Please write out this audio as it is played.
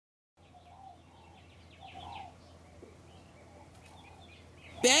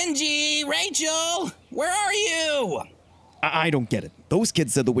Benji, Rachel, where are you? I don't get it. Those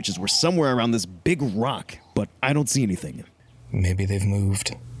kids said the witches were somewhere around this big rock, but I don't see anything. Maybe they've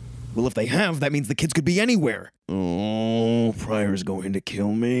moved. Well, if they have, that means the kids could be anywhere. Oh, Pryor's going to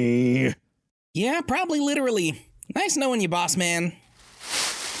kill me. Yeah, probably literally. Nice knowing you, boss man.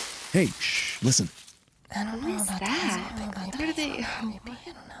 Hey, shh, listen. I don't know about that. What are they? I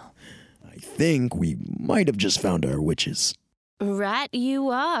don't know. I think we might have just found our witches. Right you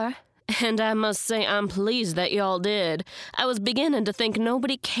are. And I must say I'm pleased that y'all did. I was beginning to think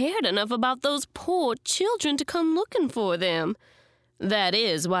nobody cared enough about those poor children to come looking for them. That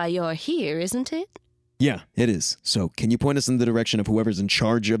is why you're here, isn't it? Yeah, it is. So can you point us in the direction of whoever's in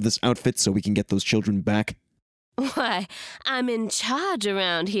charge of this outfit so we can get those children back? Why, I'm in charge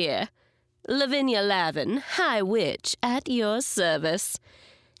around here. Lavinia Lavin, High Witch, at your service.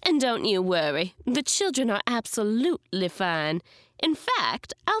 And don't you worry, the children are absolutely fine. In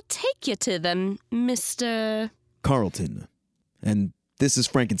fact, I'll take you to them, Mr. Carlton. And this is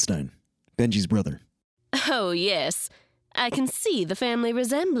Frankenstein, Benji's brother. Oh, yes. I can see the family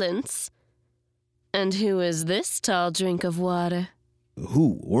resemblance. And who is this tall drink of water?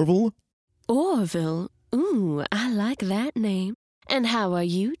 Who, Orville? Orville? Ooh, I like that name. And how are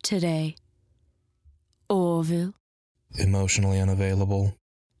you today? Orville? Emotionally unavailable.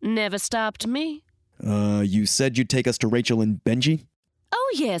 Never stopped me. You said you'd take us to Rachel and Benji?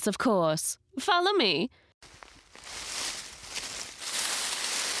 Oh, yes, of course. Follow me.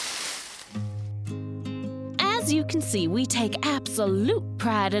 As you can see, we take absolute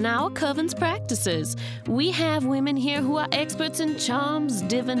pride in our coven's practices. We have women here who are experts in charms,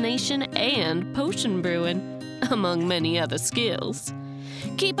 divination, and potion brewing, among many other skills.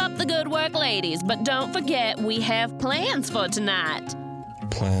 Keep up the good work, ladies, but don't forget we have plans for tonight.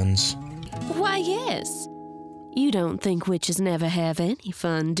 Plans? Why, yes. You don't think witches never have any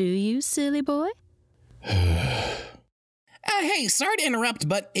fun, do you, silly boy? Hey, sorry to interrupt,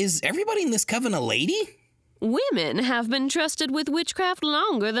 but is everybody in this coven a lady? Women have been trusted with witchcraft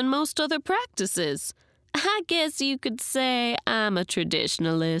longer than most other practices. I guess you could say I'm a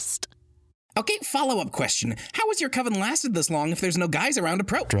traditionalist. Okay, follow-up question. How has your coven lasted this long if there's no guys around to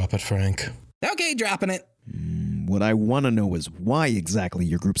pro? Drop it, Frank. Okay, dropping it. What I want to know is why exactly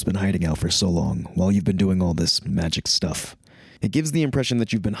your group's been hiding out for so long while you've been doing all this magic stuff. It gives the impression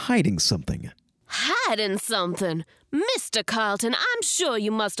that you've been hiding something. Hiding something? Mr. Carlton, I'm sure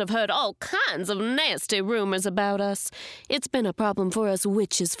you must have heard all kinds of nasty rumors about us. It's been a problem for us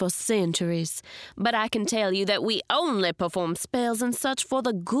witches for centuries. But I can tell you that we only perform spells and such for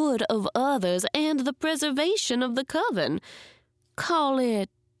the good of others and the preservation of the coven. Call it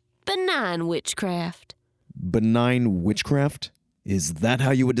benign witchcraft. Benign witchcraft? Is that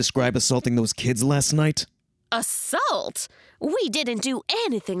how you would describe assaulting those kids last night? Assault? We didn't do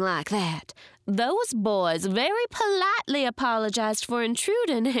anything like that. Those boys very politely apologized for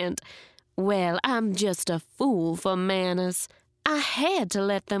intruding and, well, I'm just a fool for manners. I had to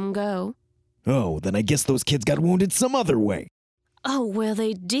let them go. Oh, then I guess those kids got wounded some other way. Oh, well,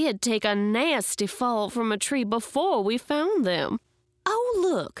 they did take a nasty fall from a tree before we found them. Oh,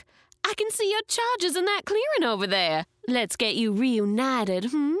 look, I can see your charges in that clearing over there. Let's get you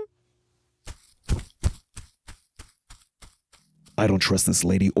reunited, I don't trust this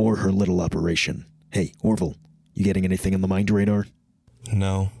lady or her little operation. Hey, Orville, you getting anything on the mind radar?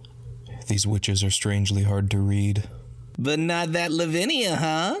 No. These witches are strangely hard to read. But not that Lavinia,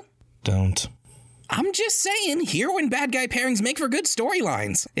 huh? Don't. I'm just saying, hero and bad guy pairings make for good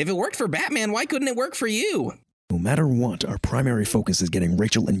storylines. If it worked for Batman, why couldn't it work for you? No matter what, our primary focus is getting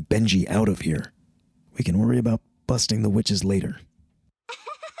Rachel and Benji out of here. We can worry about busting the witches later.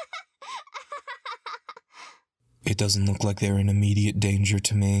 It doesn't look like they're in immediate danger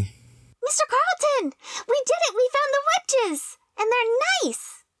to me. Mr. Carlton! We did it! We found the witches! And they're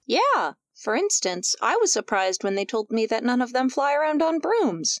nice! Yeah. For instance, I was surprised when they told me that none of them fly around on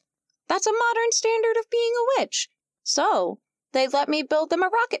brooms. That's a modern standard of being a witch. So, they let me build them a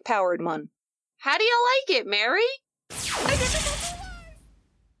rocket-powered one. How do you like it, Mary?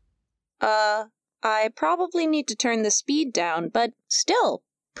 I probably need to turn the speed down, but still,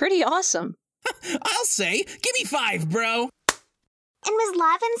 pretty awesome. I'll say, give me 5, bro. And Ms.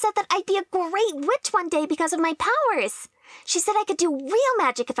 Lavin said that I'd be a great witch one day because of my powers. She said I could do real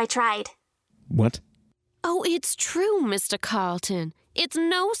magic if I tried. What? Oh, it's true, Mr. Carlton. It's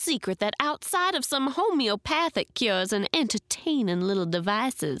no secret that outside of some homeopathic cures and entertaining little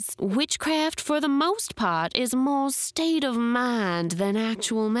devices, witchcraft, for the most part, is more state of mind than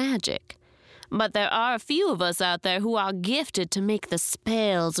actual magic. But there are a few of us out there who are gifted to make the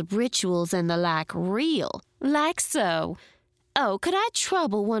spells, rituals, and the like real. Like so. Oh, could I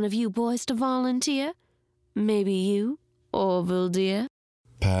trouble one of you boys to volunteer? Maybe you, Orville, dear?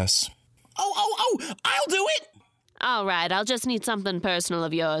 Pass. Oh, I'll do it! All right, I'll just need something personal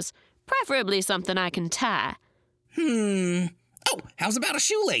of yours. Preferably something I can tie. Oh, how's about a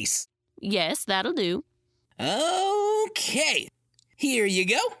shoelace? Yes, that'll do. Okay. Here you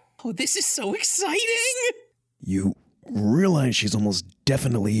go. Oh, this is so exciting! You realize she's almost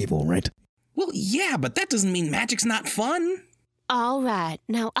definitely evil, right? Well, yeah, but that doesn't mean magic's not fun. All right,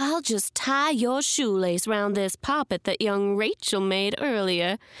 now I'll just tie your shoelace round this poppet that young Rachel made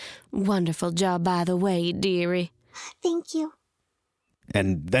earlier. Wonderful job, by the way, dearie. Thank you.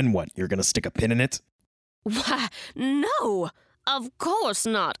 And then what? You're gonna stick a pin in it? Why, no, of course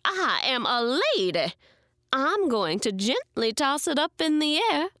not. I am a lady. I'm going to gently toss it up in the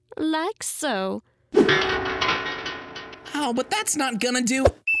air, like so. Oh, but that's not gonna do.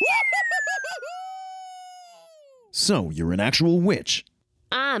 So, you're an actual witch.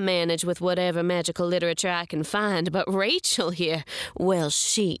 I manage with whatever magical literature I can find, but Rachel here, well,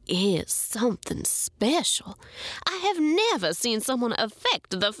 she is something special. I have never seen someone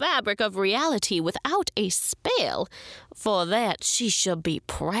affect the fabric of reality without a spell. For that, she should be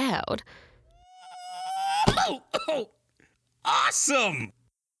proud. Oh, awesome!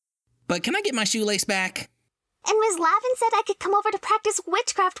 But can I get my shoelace back? And Ms. Lavin said I could come over to practice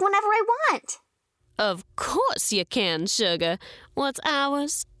witchcraft whenever I want. Of course you can, sugar. What's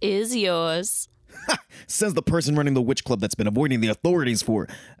ours is yours. Says the person running the witch club that's been avoiding the authorities for...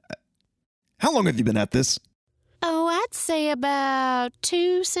 How long have you been at this? Oh, I'd say about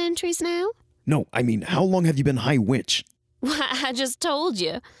 2 centuries now. No, I mean, how long have you been High Witch? Why, I just told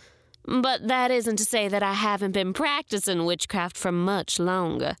you. But that isn't to say that I haven't been practicing witchcraft for much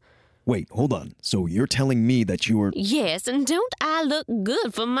longer. Wait, hold on. So you're telling me that you were... Yes, and don't I look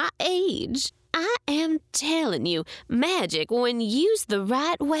good for my age? I am telling you, magic, when used the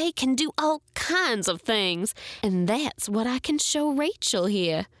right way, can do all kinds of things. And that's what I can show Rachel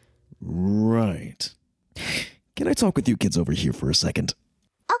here. Right. Can I talk with you kids over here for a second?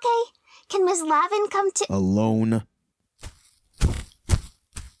 Okay. Can Ms. Lavin come to... Alone.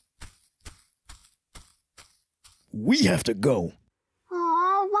 We have to go.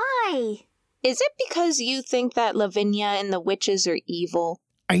 Aw, why? Is it because you think that Lavinia and the witches are evil?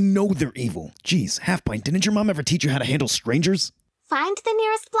 I know they're evil. Jeez, Half-Pint, didn't your mom ever teach you how to handle strangers? Find the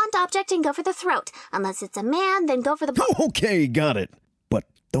nearest blunt object and go for the throat. Unless it's a man, then go for the... Okay, got it. But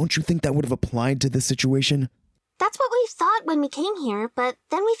don't you think that would have applied to this situation? That's what we thought when we came here, but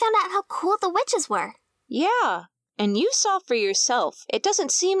then we found out how cool the witches were. Yeah, and you saw for yourself. It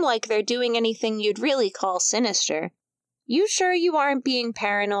doesn't seem like they're doing anything you'd really call sinister. You sure you aren't being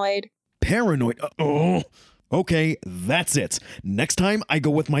paranoid? Paranoid? Oh. Okay, that's it. Next time, I go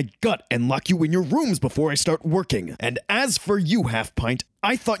with my gut and lock you in your rooms before I start working. And as for you, Half-Pint,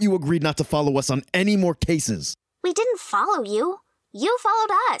 I thought you agreed not to follow us on any more cases. We didn't follow you. You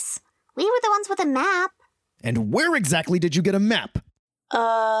followed us. We were the ones with a map. And where exactly did you get a map?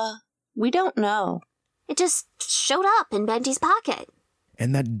 We don't know. It just showed up in Benji's pocket.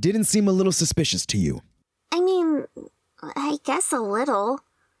 And that didn't seem a little suspicious to you. I mean, I guess a little.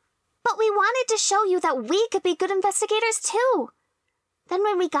 But we wanted to show you that we could be good investigators too. Then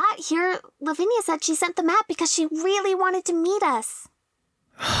when we got here, Lavinia said she sent the map because she really wanted to meet us.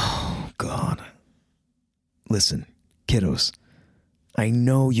 Oh, God. Listen, kiddos. I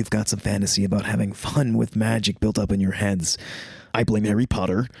know you've got some fantasy about having fun with magic built up in your heads. I blame Harry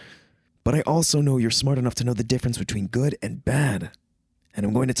Potter. But I also know you're smart enough to know the difference between good and bad. And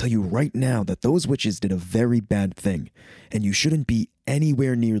I'm going to tell you right now that those witches did a very bad thing, and you shouldn't be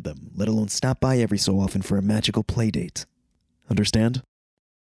anywhere near them, let alone stop by every so often for a magical play date. Understand?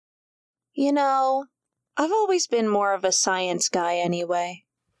 You know, I've always been more of a science guy anyway.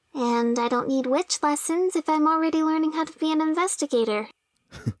 And I don't need witch lessons if I'm already learning how to be an investigator.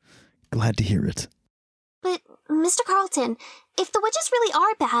 Glad to hear it. But, Mr. Carlton, if the witches really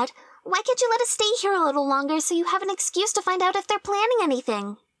are bad, why can't you let us stay here a little longer so you have an excuse to find out if they're planning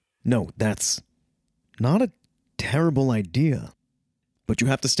anything? No, that's not a terrible idea. But you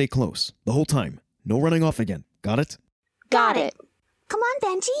have to stay close, the whole time. No running off again. Got it? Got it. Come on,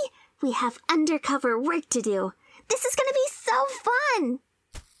 Benji. We have undercover work to do. This is gonna be so fun!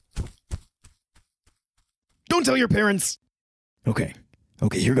 Don't tell your parents! Okay,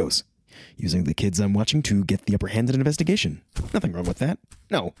 here goes. Using the kids I'm watching to get the upper hand in an investigation. Nothing wrong with that.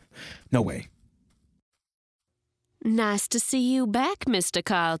 No way. Nice to see you back, Mr.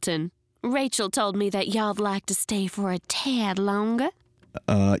 Carlton. Rachel told me that y'all'd like to stay for a tad longer.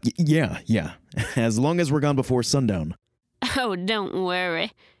 Yeah. As long as we're gone before sundown. Oh, don't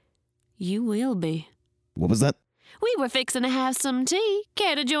worry. You will be. What was that? We were fixing to have some tea.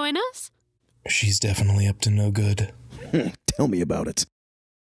 Care to join us? She's definitely up to no good. Tell me about it.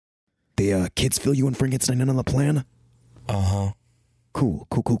 The kids fill you and Frankenstein in on the plan? Uh-huh.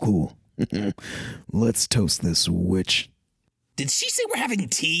 Cool. Let's toast this witch. Did she say we're having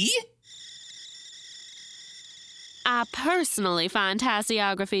tea? I personally find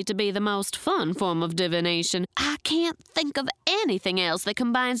hagiography to be the most fun form of divination. I can't think of anything else that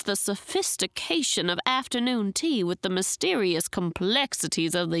combines the sophistication of afternoon tea with the mysterious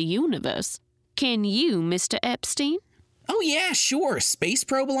complexities of the universe. Can you, Mr. Epstein? Oh yeah, sure. Space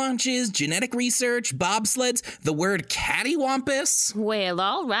probe launches, genetic research, bobsleds, the word cattywampus. Well,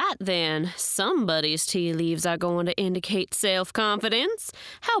 all right then. Somebody's tea leaves are going to indicate self-confidence.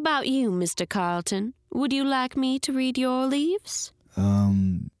 How about you, Mr. Carlton? Would you like me to read your leaves?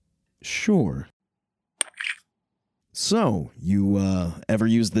 Sure. So, you, ever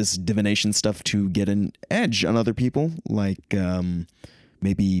use this divination stuff to get an edge on other people? Like,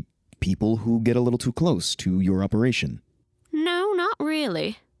 maybe people who get a little too close to your operation? No, not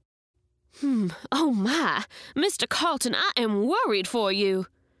really. Oh my, Mr. Carlton, I am worried for you.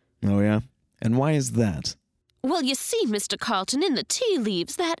 Oh yeah? And why is that? Well, you see, Mr. Carlton, in the tea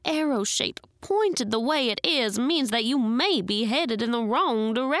leaves, that arrow shape pointed the way it is means that you may be headed in the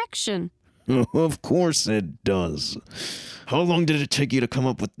wrong direction. Of course it does. How long did it take you to come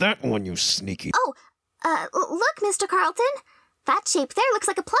up with that one, you sneaky... Oh, look, Mr. Carlton. That shape there looks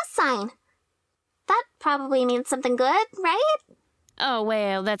like a plus sign. That probably means something good, right? Oh,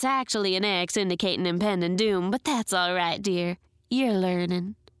 well, that's actually an X indicating impending doom, but that's all right, dear. You're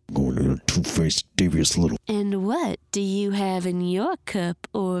learning. Going to a two-faced, devious little... And what do you have in your cup,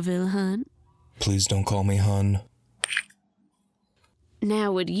 Orville Hunt? Please don't call me hun.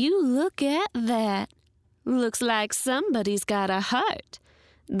 Now, would you look at that? Looks like somebody's got a heart.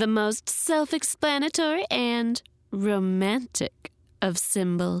 The most self-explanatory and romantic of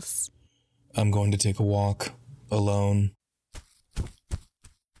symbols. I'm going to take a walk. Alone.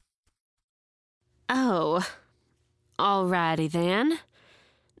 Oh, alrighty then.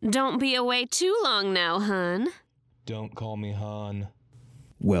 Don't be away too long now, hun. Don't call me hun.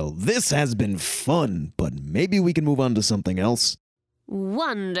 Well, this has been fun, but maybe we can move on to something else.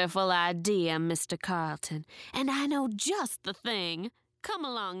 Wonderful idea, Mr. Carlton. And I know just the thing. Come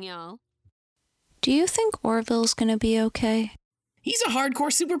along, y'all. Do you think Orville's gonna be okay? He's a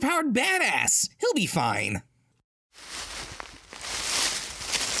hardcore superpowered badass. He'll be fine.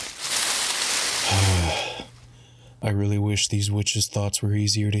 I really wish these witches' thoughts were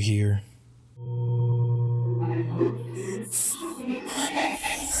easier to hear.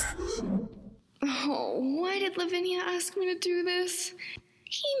 Oh, why did Lavinia ask me to do this?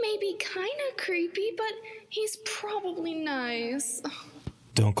 He may be kinda creepy, but he's probably nice.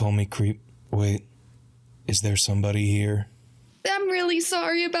 Don't call me creep. Wait, is there somebody here? I'm really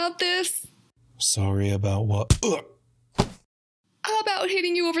sorry about this. Sorry about what? Ugh. About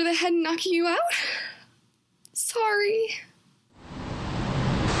hitting you over the head and knocking you out. Sorry.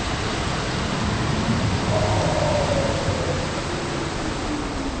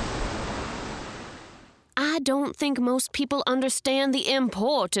 I don't think most people understand the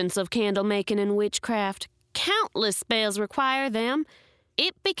importance of candle making in witchcraft. Countless spells require them.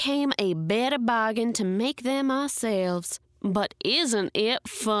 It became a better bargain to make them ourselves. But isn't it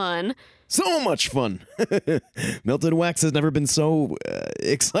fun? So much fun! Melted wax has never been so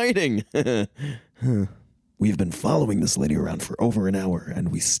exciting. We've been following this lady around for over an hour,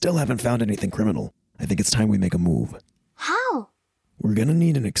 and we still haven't found anything criminal. I think it's time we make a move. How? We're gonna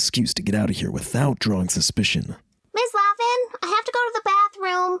need an excuse to get out of here without drawing suspicion. Miss Lavin, I have to go to the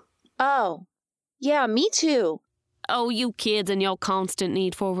bathroom. Oh, yeah, me too. Oh, you kids and your constant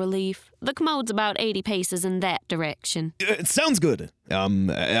need for relief. The commode's about 80 paces in that direction. Sounds good.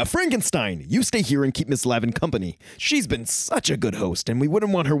 Frankenstein, you stay here and keep Miss Lavin company. She's been such a good host, and we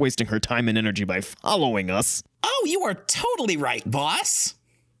wouldn't want her wasting her time and energy by following us. Oh, you are totally right, boss.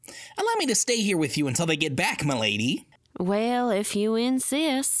 Allow me to stay here with you until they get back, milady. Well, if you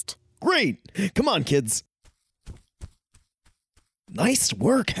insist. Great! Come on, kids. Nice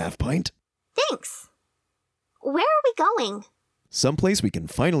work, Half Pint. Thanks. Where are we going? Someplace we can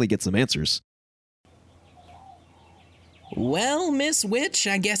finally get some answers. Well, Miss Witch,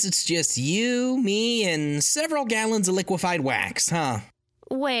 I guess it's just you, me, and several gallons of liquefied wax, huh?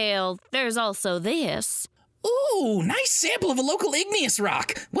 Well, there's also this. Ooh, nice sample of a local igneous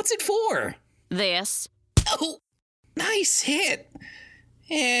rock. What's it for? This. Oh, nice hit.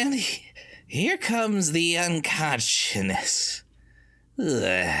 And here comes the unconsciousness.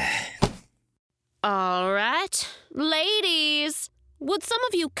 Ugh. All right, ladies, Would some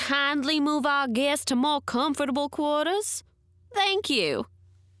of you kindly move our guests to more comfortable quarters? Thank you.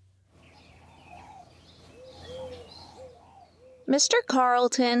 Mr.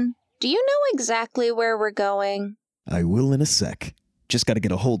 Carlton, do you know exactly where we're going? I will in a sec. Just gotta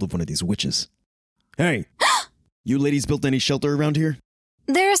get a hold of one of these witches. Hey! You ladies built any shelter around here?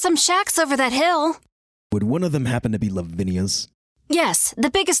 There are some shacks over that hill. Would one of them happen to be Lavinia's? Yes,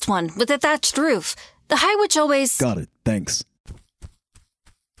 the biggest one, with the thatched roof. The High Witch always... Got it, thanks.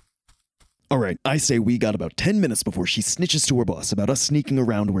 Alright, I say we got about 10 minutes before she snitches to her boss about us sneaking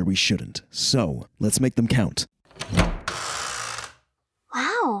around where we shouldn't. So, let's make them count.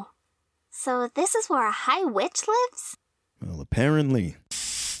 Wow. So this is where a High Witch lives? Well, apparently.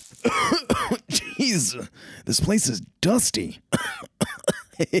 Jeez, this place is dusty.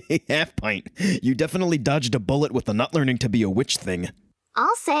 Hey, Half Pint, you definitely dodged a bullet with the not learning to be a witch thing.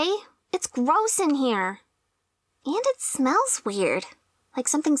 I'll say. It's gross in here. And it smells weird. Like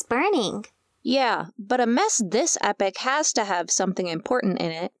something's burning. Yeah, but a mess this epic has to have something important in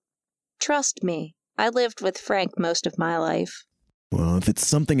it. Trust me, I lived with Frank most of my life. Well, if it's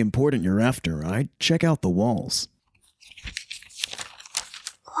something important you're after, I'd check out the walls.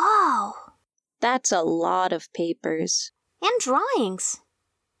 Whoa. That's a lot of papers. And drawings.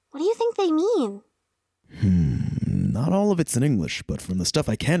 What do you think they mean? Not all of it's in English, but from the stuff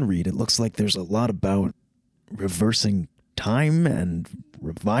I can read, it looks like there's a lot about reversing time and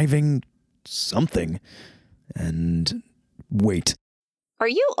reviving something. And wait. Are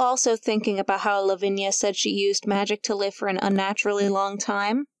you also thinking about how Lavinia said she used magic to live for an unnaturally long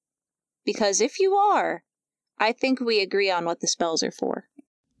time? Because if you are, I think we agree on what the spells are for.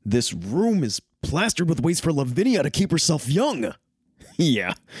 This room is plastered with ways for Lavinia to keep herself young.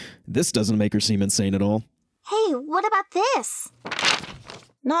 Yeah, this doesn't make her seem insane at all. Hey, what about this?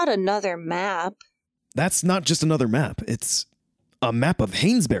 Not another map. That's not just another map. It's a map of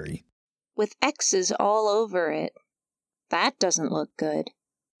Hainsbury. With X's all over it. That doesn't look good.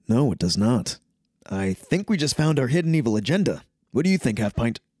 No, it does not. I think we just found our hidden evil agenda. What do you think, Half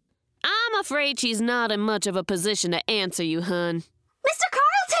Pint? I'm afraid she's not in much of a position to answer you, hun. Mr.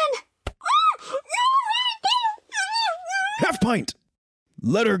 Carlton! Half Pint!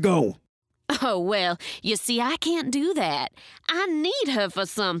 Let her go! Oh, well, you see, I can't do that. I need her for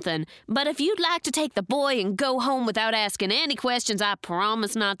something. But if you'd like to take the boy and go home without asking any questions, I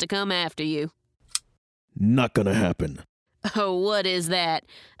promise not to come after you. Not gonna happen. Oh, what is that?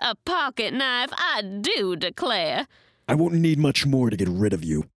 A pocket knife, I do declare. I won't need much more to get rid of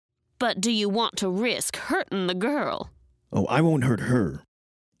you. But do you want to risk hurting the girl? Oh, I won't hurt her.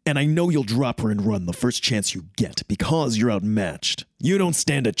 And I know you'll drop her and run the first chance you get, because you're outmatched. You don't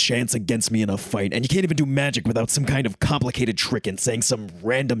stand a chance against me in a fight, and you can't even do magic without some kind of complicated trick and saying some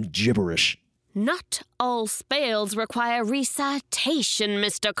random gibberish. Not all spells require recitation,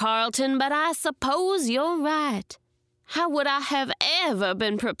 Mr. Carlton, but I suppose you're right. How would I have ever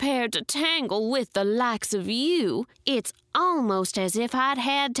been prepared to tangle with the likes of you? It's almost as if I'd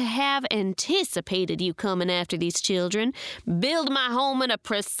had to have anticipated you coming after these children, build my home in a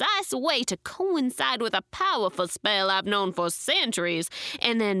precise way to coincide with a powerful spell I've known for centuries,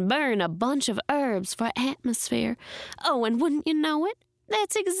 and then burn a bunch of herbs for atmosphere. Oh, and wouldn't you know it?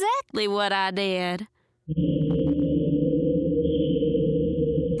 That's exactly what I did.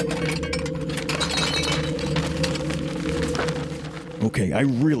 Okay, I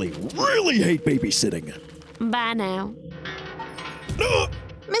really hate babysitting. Bye now.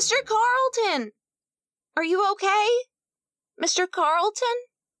 Mr. Carlton! Are you okay? Mr. Carlton?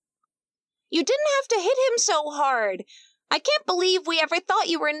 You didn't have to hit him so hard. I can't believe we ever thought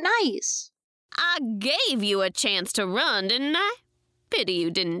you were nice. I gave you a chance to run, didn't I? Pity you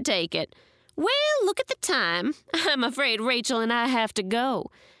didn't take it. Well, look at the time. I'm afraid Rachel and I have to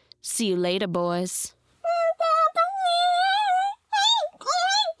go. See you later, boys.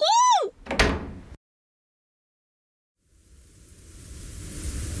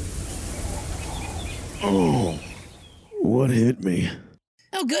 Oh, what hit me?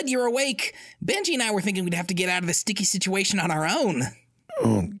 Oh, good, you're awake. Benji and I were thinking we'd have to get out of this sticky situation on our own.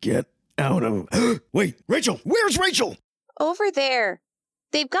 Oh, get out of... Wait, Rachel! Where's Rachel? Over there.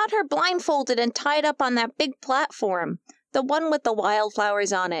 They've got her blindfolded and tied up on that big platform, the one with the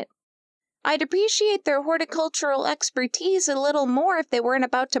wildflowers on it. I'd appreciate their horticultural expertise a little more if they weren't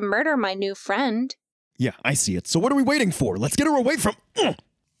about to murder my new friend. Yeah, I see it. So what are we waiting for? Let's get her away from...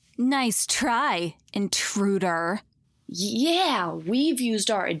 Nice try, intruder. Yeah, we've used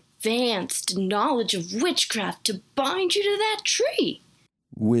our advanced knowledge of witchcraft to bind you to that tree.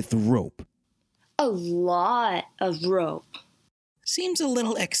 With rope. A lot of rope. Seems a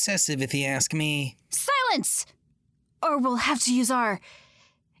little excessive if you ask me. Silence! or we'll have to use our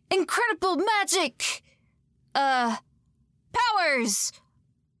incredible magic, powers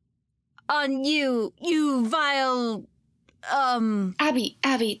on you vile,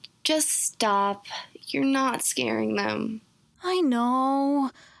 Abby, just stop. You're not scaring them. I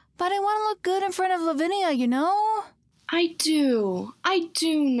know, but I want to look good in front of Lavinia, you know? I do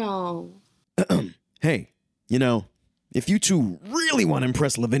know. Hey, if you two really want to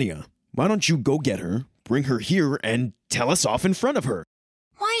impress Lavinia, why don't you go get her, bring her here, and tell us off in front of her?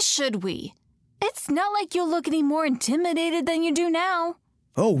 Why should we? It's not like you'll look any more intimidated than you do now.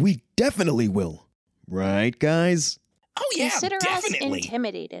 Oh, we definitely will. Right, guys? Oh, yeah, Consider definitely. us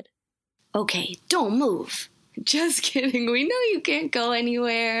intimidated. Okay, don't move. Just kidding. We know you can't go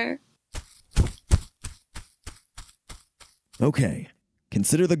anywhere. Okay.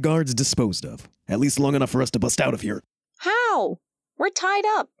 Consider the guards disposed of. At least long enough for us to bust out of here. How? We're tied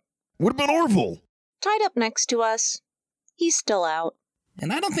up. What about Orville? Tied up next to us. He's still out.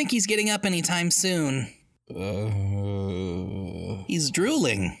 And I don't think he's getting up anytime soon. He's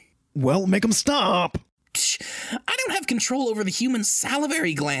drooling. Well, make him stop. I don't have control over the human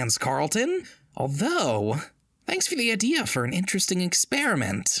salivary glands, Carlton. Although, thanks for the idea for an interesting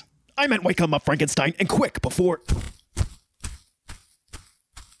experiment. I meant wake him up, Frankenstein, and quick, before...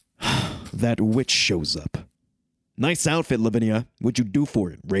 that witch shows up. Nice outfit, Lavinia. What'd you do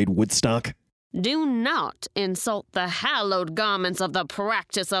for it? Raid Woodstock? Do not insult the hallowed garments of the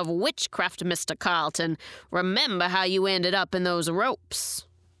practice of witchcraft, Mr. Carlton. Remember how you ended up in those ropes.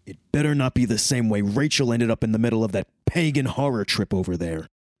 It better not be the same way Rachel ended up in the middle of that pagan horror trip over there.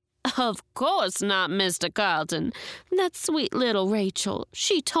 Of course not, Mr. Carlton. That sweet little Rachel,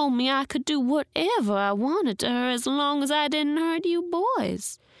 she told me I could do whatever I wanted to her as long as I didn't hurt you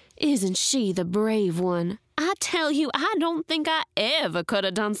boys. Isn't she the brave one? I tell you, I don't think I ever could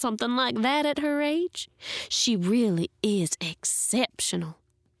have done something like that at her age. She really is exceptional.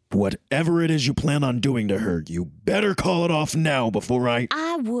 Whatever it is you plan on doing to her, you better call it off now before I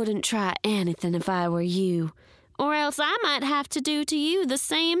wouldn't try anything if I were you. Or else I might have to do to you the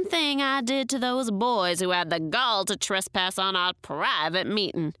same thing I did to those boys who had the gall to trespass on our private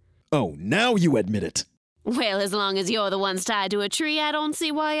meeting. Oh, now you admit it. Well, as long as you're the ones tied to a tree, I don't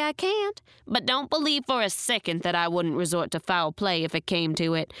see why I can't. But don't believe for a second that I wouldn't resort to foul play if it came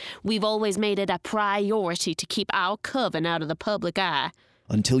to it. We've always made it a priority to keep our coven out of the public eye.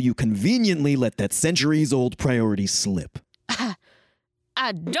 Until you conveniently let that centuries-old priority slip.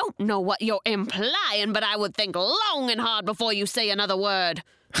 I don't know what you're implying, but I would think long and hard before you say another word.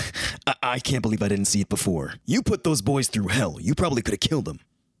 I can't believe I didn't see it before. You put those boys through hell. You probably could have killed them.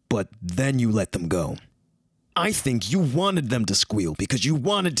 But then you let them go. I think you wanted them to squeal because you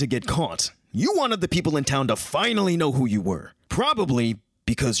wanted to get caught. You wanted the people in town to finally know who you were. Probably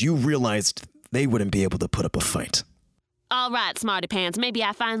because you realized they wouldn't be able to put up a fight. All right, Smarty Pants, maybe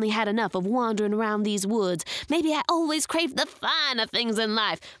I finally had enough of wandering around these woods. Maybe I always craved the finer things in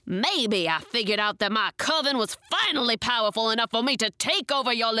life. Maybe I figured out that my coven was finally powerful enough for me to take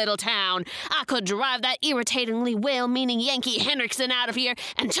over your little town. I could drive that irritatingly well-meaning Yankee Hendrickson out of here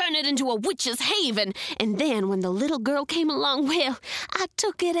and turn it into a witch's haven. And then when the little girl came along, well, I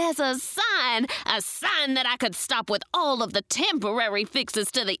took it as a sign that I could stop with all of the temporary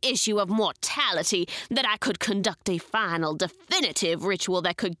fixes to the issue of mortality, that I could conduct a final definitive ritual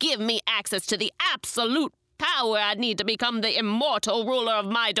that could give me access to the absolute power I'd need to become the immortal ruler of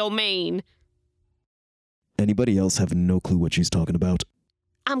my domain. Anybody else have no clue what she's talking about?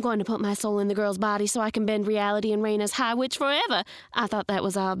 I'm going to put my soul in the girl's body so I can bend reality and reign as High Witch forever. I thought that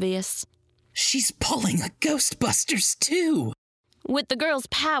was obvious. She's pulling a Ghostbusters, too. With the girl's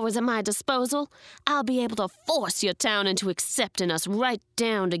powers at my disposal, I'll be able to force your town into accepting us right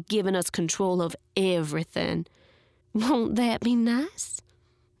down to giving us control of everything. Won't that be nice?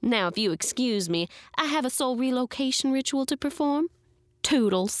 Now, if you excuse me, I have a soul relocation ritual to perform.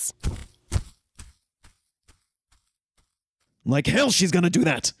 Toodles. Like hell she's gonna do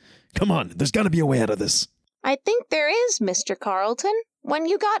that! Come on, there's gotta be a way out of this. I think there is, Mr. Carlton. When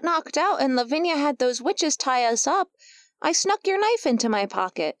you got knocked out and Lavinia had those witches tie us up, I snuck your knife into my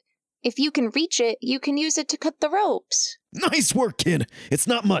pocket. If you can reach it, you can use it to cut the ropes. Nice work, kid! It's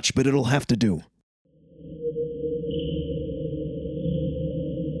not much, but it'll have to do.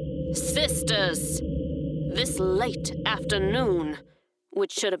 Sisters, this late afternoon,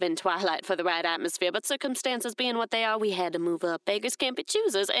 which should have been twilight for the right atmosphere, but circumstances being what they are, we had to move up. Beggars can't be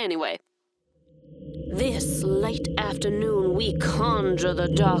choosers anyway. This late afternoon, we conjure the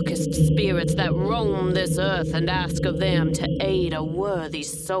darkest spirits that roam this earth and ask of them to aid a worthy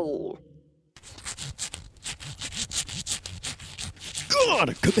soul.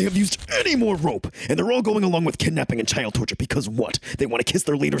 God! Could they have used any more rope? And they're all going along with kidnapping and child torture because what? They want to kiss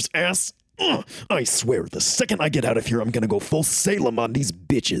their leader's ass? I swear, the second I get out of here, I'm gonna go full Salem on these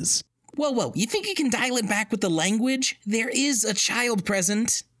bitches. Whoa, you think you can dial it back with the language? There is a child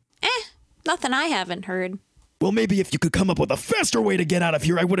present. Nothing I haven't heard. Well, maybe if you could come up with a faster way to get out of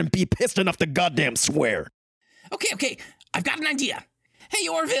here, I wouldn't be pissed enough to goddamn swear. Okay, I've got an idea. Hey,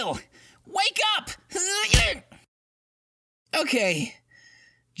 Orville, wake up! Okay,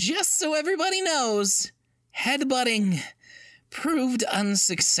 just so everybody knows, headbutting proved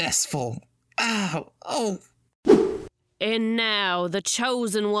unsuccessful. Oh. And now the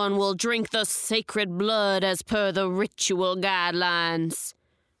chosen one will drink the sacred blood as per the ritual guidelines.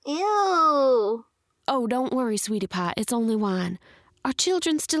 Ew. Oh, don't worry, sweetie pie, it's only wine. Are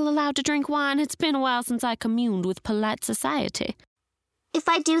children still allowed to drink wine? It's been a while since I communed with polite society. If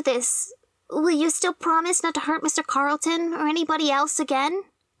I do this, will you still promise not to hurt Mr. Carlton or anybody else again?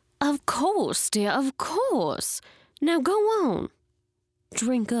 Of course, dear, of course. Now go on.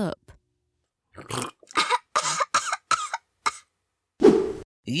 Drink up.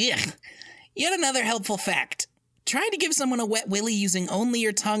 Yeah, yet another helpful fact. Trying to give someone a wet willy using only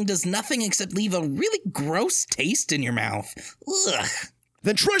your tongue does nothing except leave a really gross taste in your mouth. Ugh.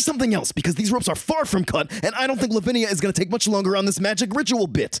 Then try something else, because these ropes are far from cut, and I don't think Lavinia is going to take much longer on this magic ritual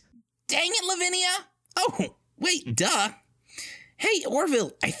bit. Dang it, Lavinia! Oh, wait, duh. Hey,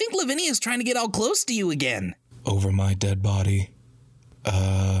 Orville, I think Lavinia's trying to get all close to you again. Over my dead body.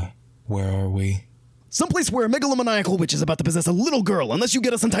 Where are we? Someplace where a megalomaniacal witch is about to possess a little girl, unless you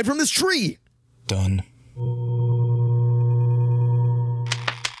get us untied from this tree! Done.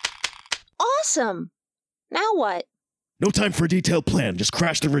 Awesome! Now what? No time for a detailed plan, just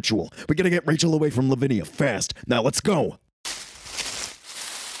crash the ritual. We gotta get Rachel away from Lavinia, fast. Now let's go!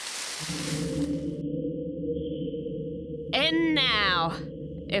 And now,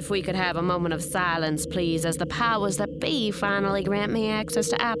 if we could have a moment of silence, please, as the powers that be finally grant me access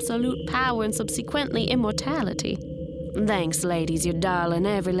to absolute power and subsequently immortality. Thanks, ladies, you're darling,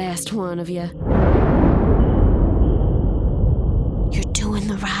 every last one of you. You're doing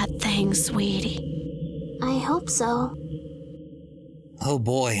the right thing, sweetie. I hope so. Oh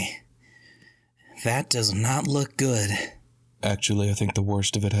boy. That does not look good. Actually, I think the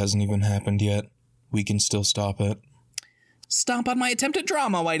worst of it hasn't even happened yet. We can still stop it. Stomp on my attempt at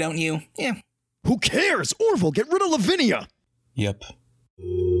drama, why don't you? Yeah. Who cares? Orville, get rid of Lavinia! Yep.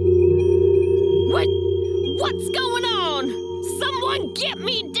 What's going on? Someone get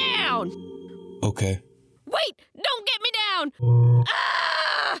me down! Okay. Wait, don't get me down!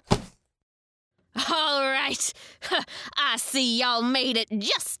 Ah! All right. I see y'all made it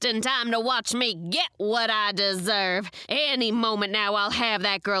just in time to watch me get what I deserve. Any moment now, I'll have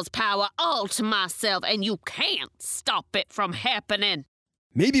that girl's power all to myself, and you can't stop it from happening.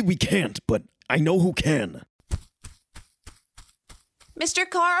 Maybe we can't, but I know who can. Mr.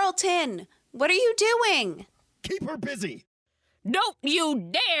 Carlton, what are you doing? Keep her busy! Don't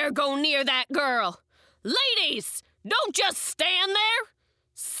you dare go near that girl! Ladies, don't just stand there!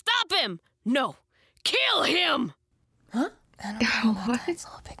 Stop him! No, kill him! Huh? I don't know. What? It's a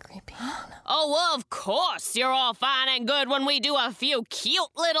little bit creepy. Oh, of course, you're all fine and good when we do a few cute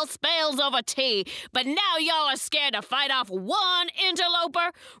little spells over tea. But now y'all are scared to fight off one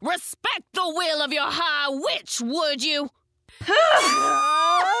interloper? Respect the will of your high witch, would you?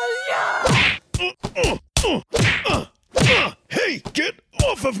 Hey, get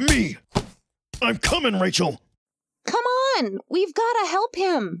off of me! I'm coming, Rachel! Come on! We've gotta help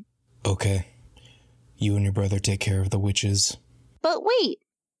him! Okay. You and your brother take care of the witches. But wait!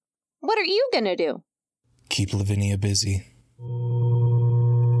 What are you gonna do? Keep Lavinia busy.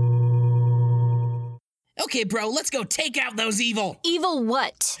 Okay, bro, let's go take out those evil. Evil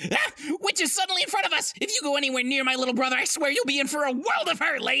what? Witch is suddenly in front of us. If you go anywhere near my little brother, I swear you'll be in for a world of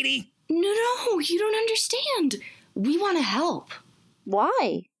hurt, lady. No, you don't understand. We want to help.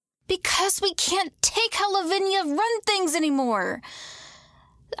 Why? Because we can't take how Lavinia run things anymore.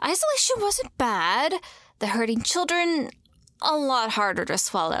 Isolation wasn't bad. The hurting children, a lot harder to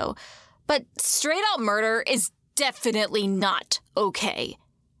swallow. But straight out murder is definitely not okay.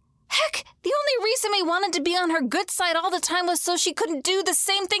 Heck, the only reason we wanted to be on her good side all the time was so she couldn't do the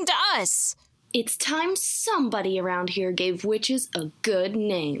same thing to us. It's time somebody around here gave witches a good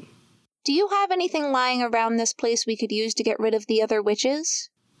name. Do you have anything lying around this place we could use to get rid of the other witches?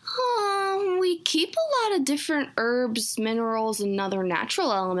 We keep a lot of different herbs, minerals, and other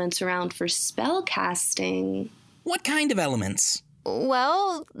natural elements around for spell casting. What kind of elements?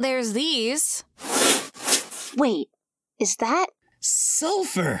 Well, there's these. Wait, is that?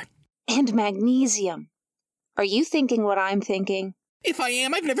 Sulfur! And magnesium. Are you thinking what I'm thinking? If I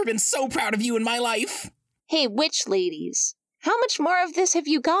am, I've never been so proud of you in my life. Hey, witch ladies, how much more of this have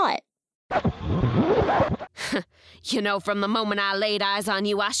you got? You know, from the moment I laid eyes on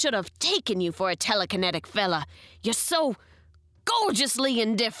you, I should have taken you for a telekinetic fella. You're so gorgeously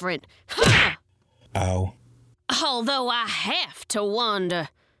indifferent. Ow. Although I have to wonder,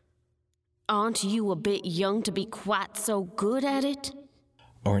 aren't you a bit young to be quite so good at it?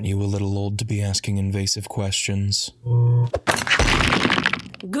 Aren't you a little old to be asking invasive questions?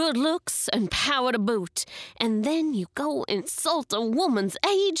 Good looks and power to boot, and then you go insult a woman's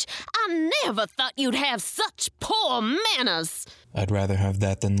age? I never thought you'd have such poor manners. I'd rather have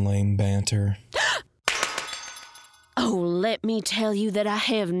that than lame banter. Oh, let me tell you that I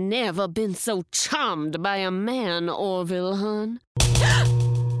have never been so charmed by a man, Orville, hun.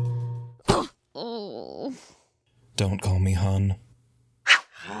 Oh. Don't call me hun.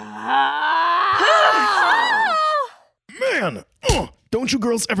 Man! Don't you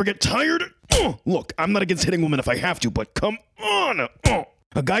girls ever get tired? Look, I'm not against hitting women if I have to, but come on!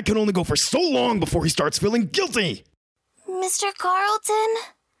 A guy can only go for so long before he starts feeling guilty! Mr. Carlton,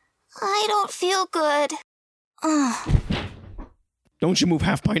 I don't feel good. Don't you move,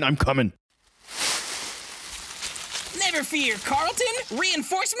 Half Pint, I'm coming. Never fear, Carlton.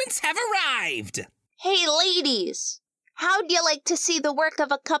 Reinforcements have arrived. Hey, ladies, how'd you like to see the work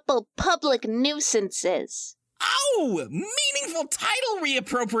of a couple public nuisances? Oh, meaningful title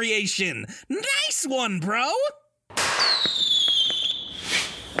reappropriation. Nice one, bro.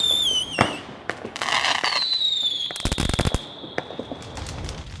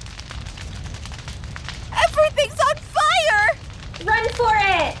 Everything's on fire! Run for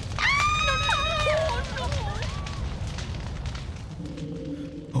it!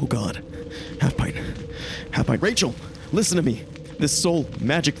 Oh God. Half Pint. Rachel, listen to me. This soul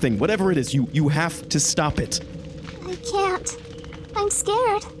magic thing, whatever it is, you have to stop it. I can't. I'm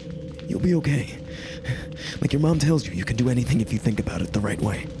scared. You'll be okay. Like your mom tells you, you can do anything if you think about it the right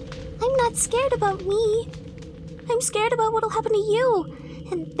way. I'm not scared about me. I'm scared about what'll happen to you,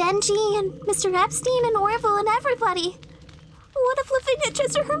 and Benji, and Mr. Epstein, and Orville, and everybody. What if Lavinia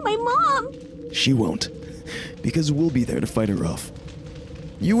tries to hurt my mom? She won't, because we'll be there to fight her off.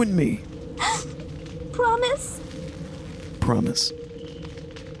 You and me. Promise? Promise.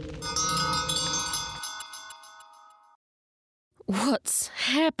 What's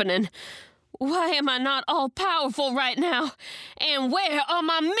happening? Why am I not all-powerful right now? And where are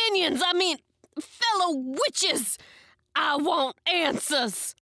my minions? I mean, fellow witches? I want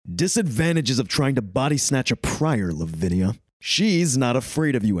answers. Disadvantages of trying to body snatch a prior, Lavinia. She's not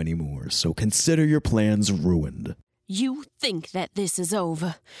afraid of you anymore, so consider your plans ruined. You think that this is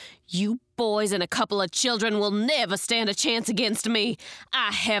over. You boys and a couple of children will never stand a chance against me.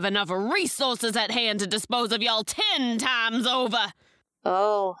 I have enough resources at hand to dispose of y'all 10 times over.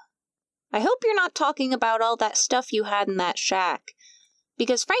 Oh, I hope you're not talking about all that stuff you had in that shack,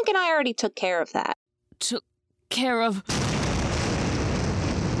 because Frank and I already took care of that. Took care of...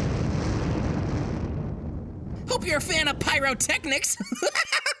 Hope you're a fan of pyrotechnics.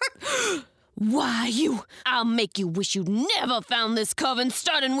 Why, I'll make you wish you'd never found this coven,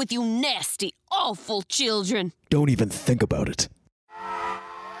 starting with you nasty, awful children. Don't even think about it.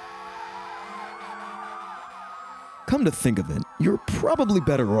 Come to think of it, you're probably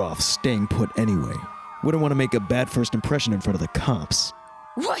better off staying put anyway. Wouldn't want to make a bad first impression in front of the cops.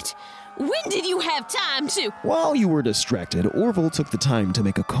 What? When did you have time to? While you were distracted, Orville took the time to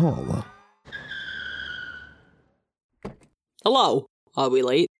make a call. Hello. Are we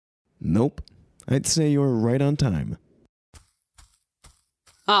late? Nope. I'd say you're right on time.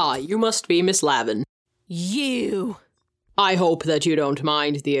 Ah, you must be Miss Lavin. You. I hope that you don't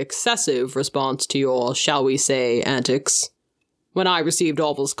mind the excessive response to your, shall we say, antics. When I received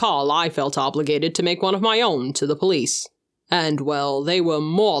Orville's call, I felt obligated to make one of my own to the police. And, well, they were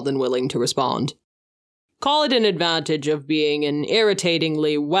more than willing to respond. Call it an advantage of being an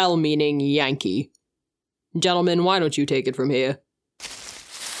irritatingly well-meaning Yankee. Gentlemen, why don't you take it from here?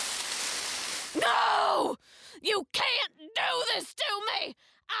 No! You can't do this to me!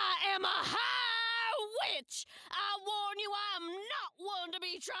 I am a high witch! I warn you, I am not one to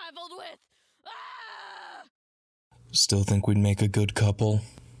be trifled with! Ah! Still think we'd make a good couple?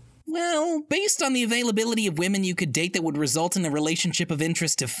 Well, based on the availability of women you could date that would result in a relationship of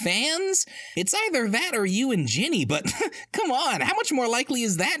interest to fans, it's either that or you and Ginny, but come on, how much more likely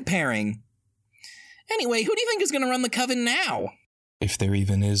is that pairing? Anyway, who do you think is going to run the coven now? If there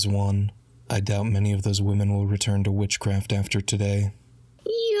even is one, I doubt many of those women will return to witchcraft after today.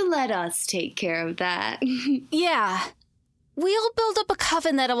 You let us take care of that. Yeah. We'll build up a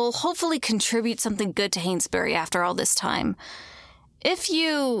coven that will hopefully contribute something good to Hainsbury after all this time. If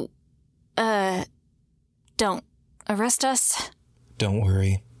you, don't arrest us. Don't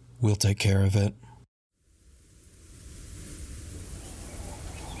worry. We'll take care of it.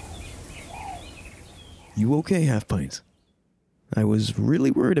 You okay, Half Pint? I was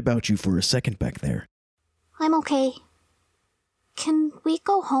really worried about you for a second back there. I'm okay. Can we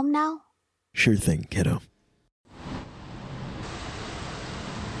go home now? Sure thing, kiddo.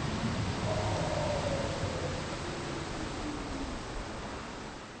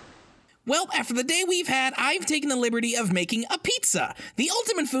 Well, after the day we've had, I've taken the liberty of making a pizza, the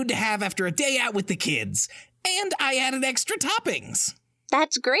ultimate food to have after a day out with the kids. And I added extra toppings.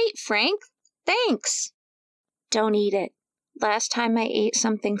 That's great, Frank. Thanks. Don't eat it. Last time I ate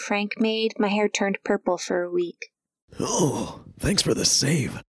something Frank made, my hair turned purple for a week. Oh, thanks for the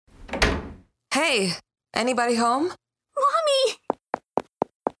save. Hey, anybody home? Mommy!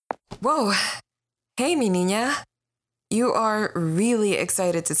 Whoa. Hey, mi niña. You are really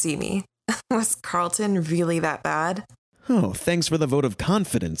excited to see me. Was Carlton really that bad? Oh, thanks for the vote of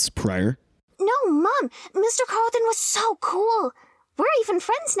confidence, Pryor. No, Mom. Mr. Carlton was so cool. We're even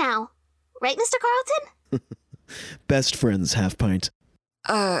friends now. Right, Mr. Carlton? Best friends, Half Pint.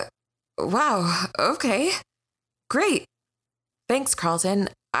 Wow, okay. Great. Thanks, Carlton.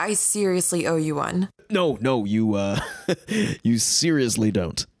 I seriously owe you one. No, you, you seriously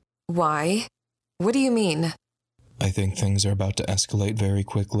don't. Why? What do you mean? I think things are about to escalate very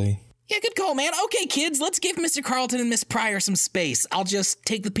quickly. Yeah, good call, man. Okay, kids, let's give Mr. Carlton and Miss Pryor some space. I'll just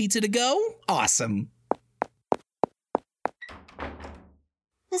take the pizza to go. Awesome.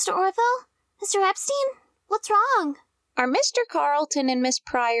 Mr. Orville? Mr. Epstein? What's wrong? Are Mr. Carlton and Miss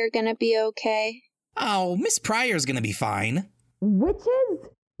Pryor gonna be okay? Oh, Miss Pryor's gonna be fine. Witches?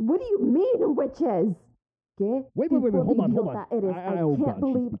 What do you mean, witches? Wait, hold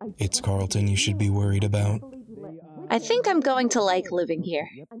on. It's Carlton you should be worried about. I think I'm going to like living here.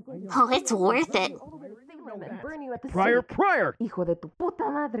 Oh, it's worth it. Pryor! Hijo de tu puta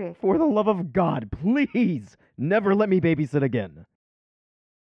madre. For the love of God, please, never let me babysit again.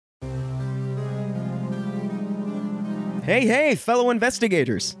 Hey, fellow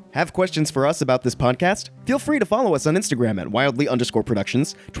investigators! Have questions for us about this podcast? Feel free to follow us on Instagram at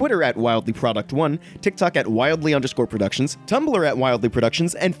wildly_productions, Twitter at wildlyproduct1, TikTok at wildly_productions, Tumblr at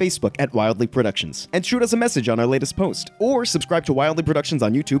wildlyproductions, and Facebook at wildlyproductions. And shoot us a message on our latest post. Or subscribe to Wildly Productions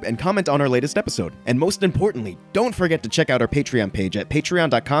on YouTube and comment on our latest episode. And most importantly, don't forget to check out our Patreon page at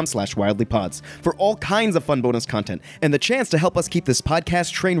patreon.com/wildlypods for all kinds of fun bonus content and the chance to help us keep this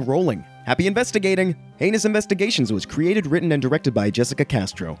podcast train rolling. Happy investigating! Heinous Investigations was created, written, and directed by Jessica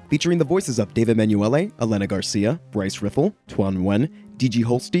Castro, featuring the voices of David Manuele, Elena Garcia, Bryce Riffle, Tuan Nguyen, D.G.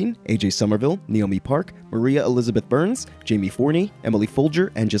 Holstein, A.J. Somerville, Naomi Park, Maria Elizabeth Burns, Jamie Forney, Emily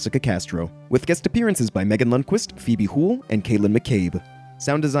Folger, and Jessica Castro, with guest appearances by Megan Lundquist, Phoebe Hoole, and Caitlin McCabe.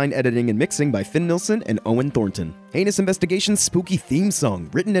 Sound design, editing, and mixing by Finn Nilsson and Owen Thornton. Heinous Investigations' spooky theme song,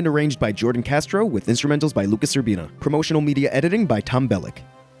 written and arranged by Jordan Castro with instrumentals by Lucas Urbina. Promotional media editing by Tom Bellick.